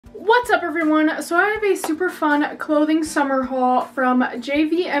What's up everyone? So I have a super fun clothing summer haul from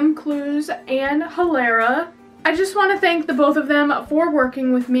JVMCluxe and Halara. I just want to thank the both of them for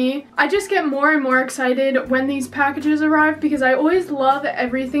working with me. I just get more and more excited when these packages arrive because I always love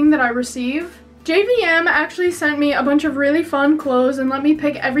everything that I receive. JVM actually sent me a bunch of really fun clothes and let me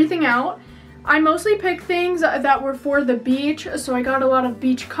pick everything out. I mostly picked things that were for the beach, so I got a lot of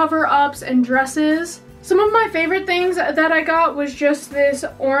beach cover-ups and dresses. Some of my favorite things that I got was just this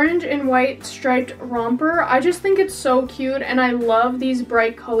orange and white striped romper. I just think it's so cute and I love these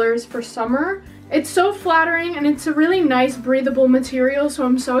bright colors for summer. It's so flattering and it's a really nice breathable material, so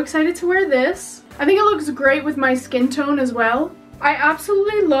I'm so excited to wear this. I think it looks great with my skin tone as well. I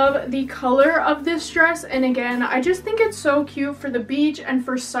absolutely love the color of this dress, and again, I just think it's so cute for the beach and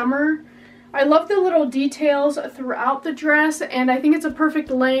for summer. I love the little details throughout the dress, and I think it's a perfect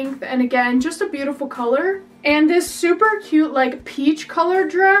length, and again, just a beautiful color. And this super cute like peach color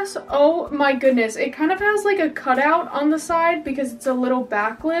dress, oh my goodness, it kind of has like a cutout on the side because it's a little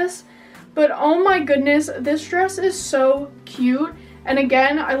backless, but oh my goodness, this dress is so cute. And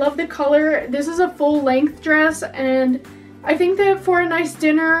again, I love the color. This is a full length dress, and I think that for a nice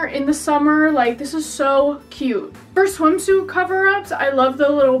dinner in the summer, like, this is so cute. For swimsuit cover-ups, I love the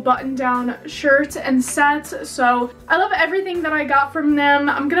little button-down shirts and sets, so I love everything that I got from them.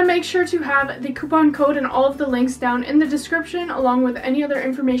 I'm gonna make sure to have the coupon code and all of the links down in the description, along with any other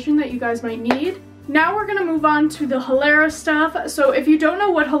information that you guys might need. Now we're gonna move on to the Halara stuff. So if you don't know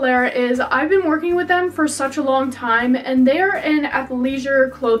what Halara is, I've been working with them for such a long time, and they are an athleisure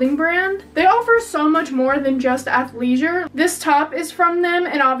clothing brand. They offer so much more than just athleisure. This top is from them,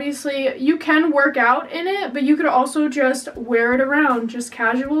 and obviously you can work out in it, but you could also just wear it around just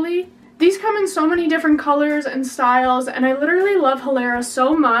casually. These come in so many different colors and styles, and I literally love Halara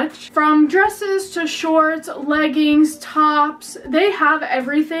so much. From dresses to shorts, leggings, tops, they have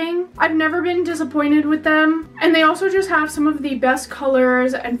everything. I've never been disappointed with them. And they also just have some of the best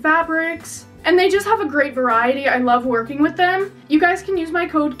colors and fabrics. And they just have a great variety. I love working with them. You guys can use my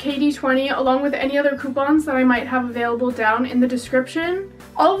code KD20 along with any other coupons that I might have available down in the description.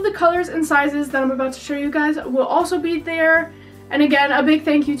 All of the colors and sizes that I'm about to show you guys will also be there. And again, a big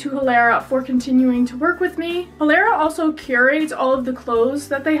thank you to Halara for continuing to work with me. Halara also curates all of the clothes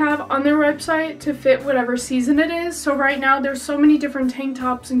that they have on their website to fit whatever season it is. So right now there's so many different tank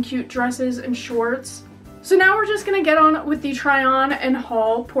tops and cute dresses and shorts. So now we're just gonna get on with the try on and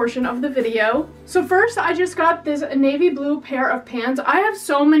haul portion of the video. So first, I just got this navy blue pair of pants. I have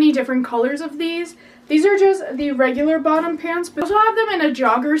so many different colors of these. These are just the regular bottom pants, but I also have them in a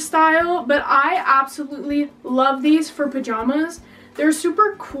jogger style, but I absolutely love these for pajamas. They're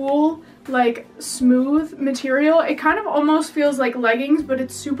super cool, like smooth material. It kind of almost feels like leggings, but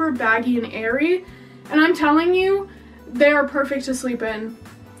it's super baggy and airy. And I'm telling you, they are perfect to sleep in.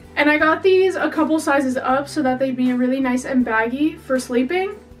 And I got these a couple sizes up so that they'd be really nice and baggy for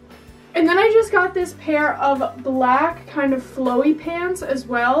sleeping. And then I just got this pair of black kind of flowy pants as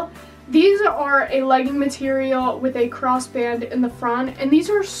well. These are a legging material with a crossband in the front, and these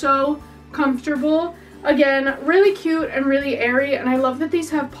are so comfortable. Again, really cute and really airy, and I love that these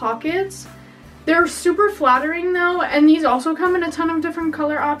have pockets. They're super flattering though, and these also come in a ton of different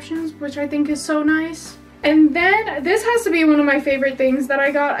color options, which I think is so nice. And then this has to be one of my favorite things that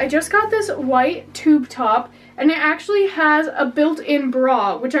I got. I just got this white tube top, and it actually has a built-in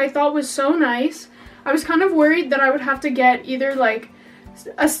bra, which I thought was so nice. I was kind of worried that I would have to get either like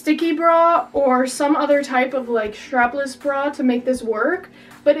a sticky bra or some other type of like strapless bra to make this work,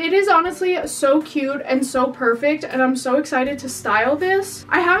 but it is honestly so cute and so perfect, and I'm so excited to style this.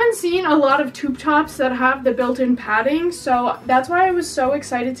 I haven't seen a lot of tube tops that have the built-in padding, so that's why I was so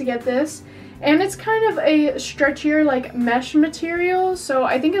excited to get this. And it's kind of a stretchier like mesh material, so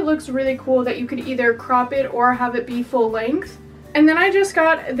I think it looks really cool that you could either crop it or have it be full length. And then I just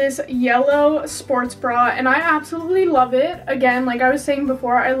got this yellow sports bra, and I absolutely love it. Again, like I was saying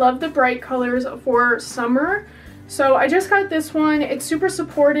before, I love the bright colors for summer. So I just got this one. It's super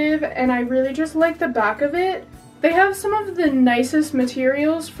supportive, and I really just like the back of it. They have some of the nicest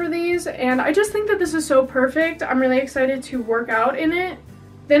materials for these, and I just think that this is so perfect. I'm really excited to work out in it.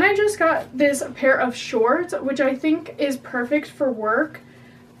 Then I just got this pair of shorts, which I think is perfect for work.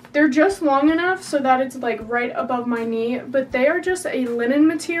 They're just long enough so that it's like right above my knee, but they are just a linen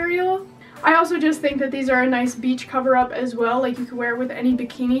material. I also just think that these are a nice beach cover-up as well, like you could wear with any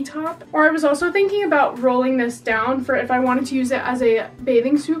bikini top. Or I was also thinking about rolling this down for if I wanted to use it as a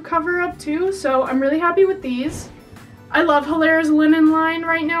bathing suit cover-up too, so I'm really happy with these. I love Halara's linen line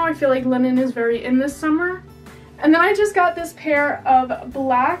right now. I feel like linen is very in this summer. And then I just got this pair of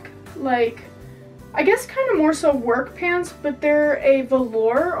black, like I guess kind of more so work pants, but they're a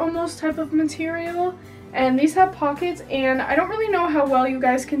velour almost type of material. And these have pockets, and I don't really know how well you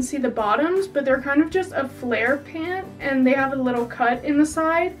guys can see the bottoms, but they're kind of just a flare pant, and they have a little cut in the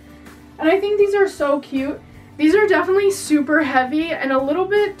side. And I think these are so cute. These are definitely super heavy and a little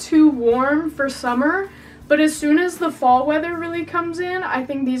bit too warm for summer, but as soon as the fall weather really comes in, I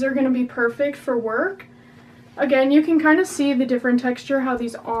think these are going to be perfect for work. Again, you can kind of see the different texture, how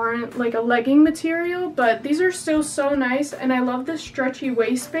these aren't like a legging material, but these are still so nice, and I love this stretchy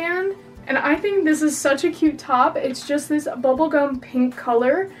waistband. And I think this is such a cute top. It's just this bubblegum pink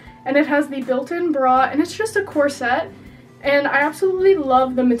color, and it has the built-in bra, and it's just a corset. And I absolutely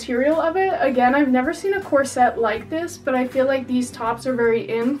love the material of it. Again, I've never seen a corset like this, but I feel like these tops are very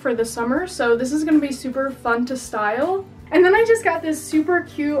in for the summer, so this is going to be super fun to style. And then I just got this super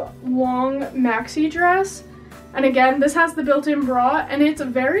cute long maxi dress. And again, this has the built-in bra, and it's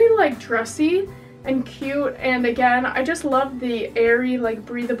very like dressy and cute, and again, I just love the airy, like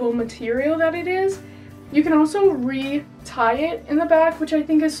breathable material that it is. You can also re-tie it in the back, which I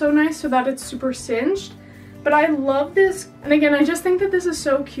think is so nice so that it's super cinched. But I love this, and again, I just think that this is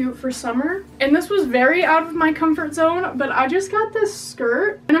so cute for summer. And this was very out of my comfort zone, but I just got this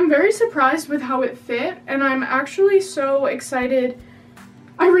skirt, and I'm very surprised with how it fit, and I'm actually so excited.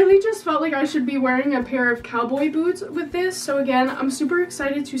 I really just felt like I should be wearing a pair of cowboy boots with this, so again, I'm super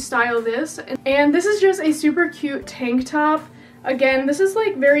excited to style this. And this is just a super cute tank top. Again, this is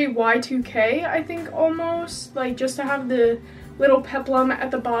like very Y2K, I think, almost, like just to have the little peplum at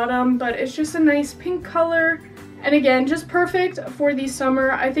the bottom, but it's just a nice pink color. And again, just perfect for the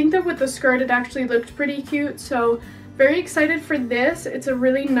summer. I think that with the skirt, it actually looked pretty cute, so very excited for this. It's a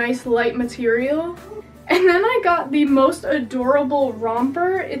really nice light material. And then I got the most adorable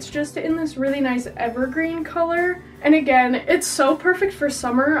romper. It's just in this really nice evergreen color. And again, it's so perfect for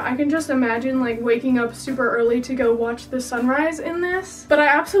summer. I can just imagine like waking up super early to go watch the sunrise in this. But I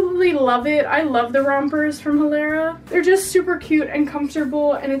absolutely love it. I love the rompers from Halara. They're just super cute and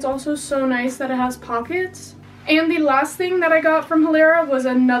comfortable, and it's also so nice that it has pockets. And the last thing that I got from Halara was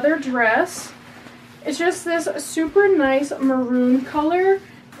another dress. It's just this super nice maroon color.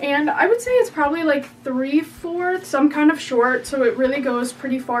 And I would say it's probably like 3/4, some kind of short, so it really goes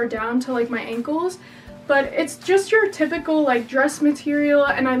pretty far down to like my ankles. But it's just your typical like dress material,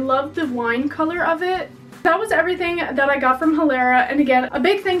 and I love the wine color of it. That was everything that I got from Halara, and again, a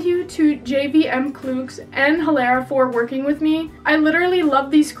big thank you to JVMCluxe and Halara for working with me. I literally love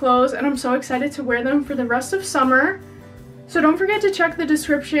these clothes, and I'm so excited to wear them for the rest of summer. So don't forget to check the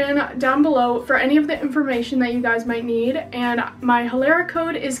description down below for any of the information that you guys might need. And my Halara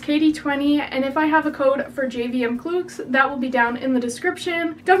code is KD20, and if I have a code for JVMCluxe, that will be down in the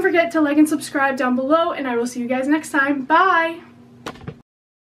description. Don't forget to like and subscribe down below, and I will see you guys next time. Bye!